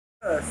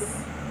Yes.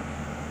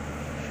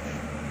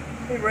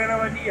 Hey,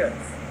 random ideas.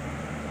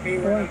 Hey,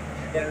 random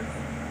ideas.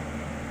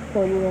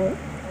 What do you want?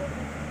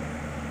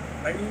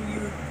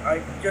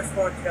 I just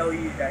want to tell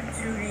you that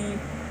toodee,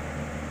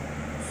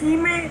 he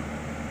made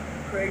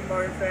Craig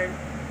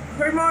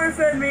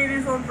Martin made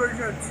his own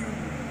version of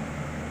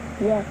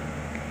toodee. Yeah,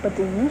 but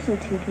the user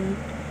toodee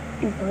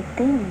is not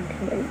dating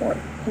him anymore.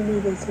 He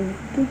made his own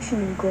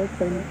fictional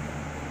girlfriend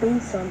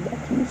based on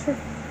that user.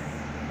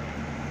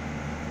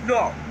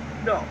 No.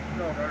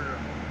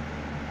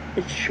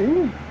 It's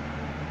true.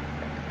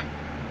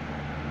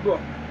 Look,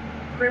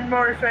 Craig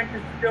Martin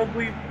can still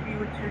be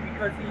with toodee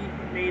because he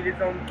made his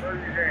own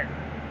version.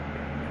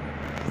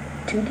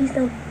 Toodee's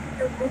not.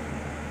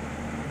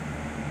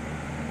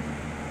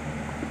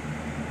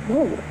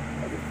 No,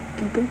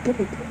 you don't get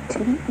it.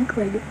 Toodee and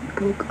Craig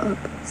broke up.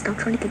 Stop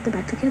trying to get them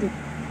back together.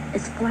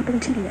 It's Flapper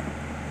and Toodee now.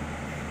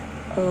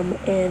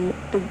 And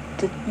the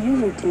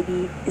user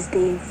Toodee is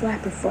dating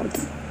Flapper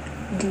Froggy.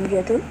 Do you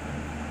get it?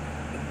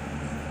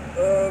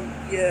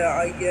 Yeah,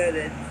 I get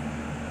it.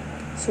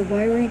 So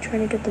why were you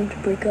trying to get them to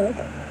break up?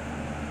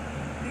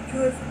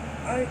 Because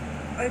I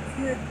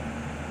can't, it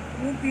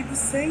won't be the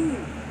same.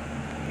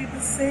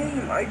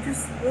 I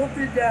just looked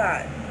at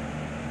that.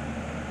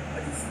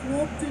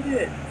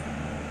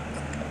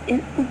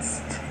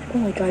 It's oh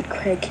my god,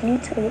 Craig, can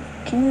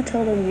you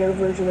tell them your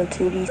version of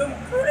toodee?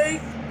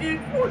 Craig did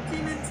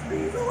 14 and 3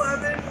 is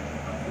 11.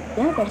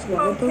 Yeah, that's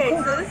what okay,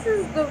 so this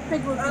is the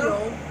big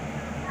reveal.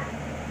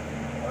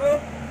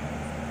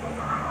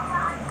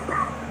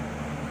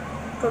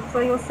 Cook's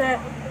Lego set.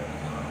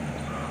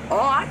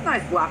 Oh, that's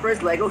nice.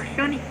 Flapper's Lego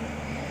Shunny.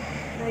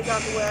 They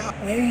got the warehouse.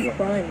 Why are you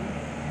crying?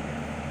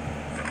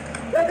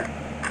 That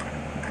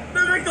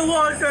makes a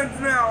lot of sense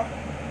now.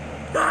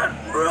 That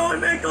really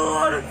makes a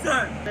lot of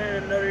sense.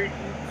 And another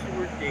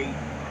YouTuber date.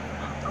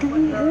 Give me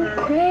more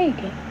Craig.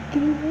 He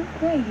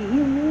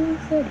literally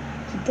said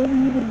he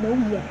doesn't even know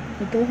yet.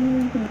 He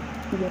doesn't even know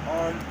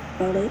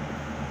about it.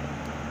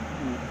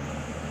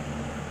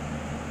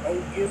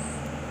 I'll give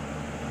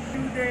 2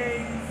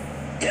 days.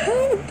 2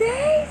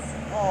 days?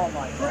 Oh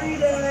my god. 3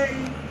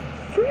 days.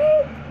 3?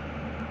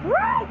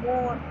 Right.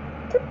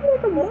 Give me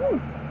like a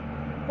month.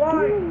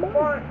 Fine.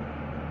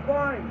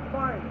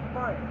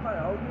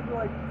 I'll give you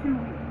like 2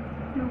 weeks.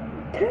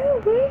 2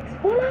 weeks?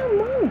 1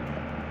 month.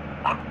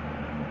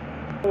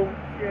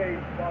 Okay,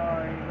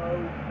 fine.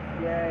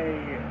 Okay.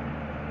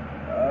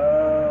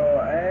 Oh,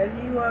 and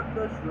you left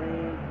us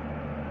ring.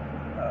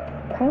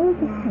 Probably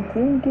because you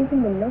didn't give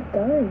him enough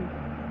time.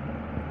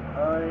 I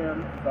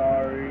am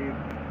sorry.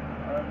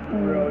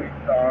 I'm really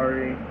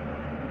sorry.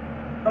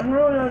 I'm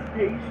really not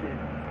patient.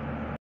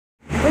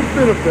 I've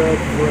been a bad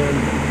friend.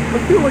 I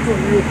feel like a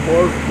real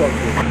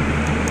barfucker.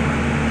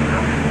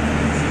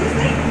 Excuse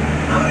me?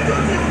 I'm gonna go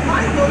deal with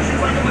my emotions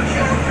like I'm a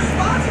child.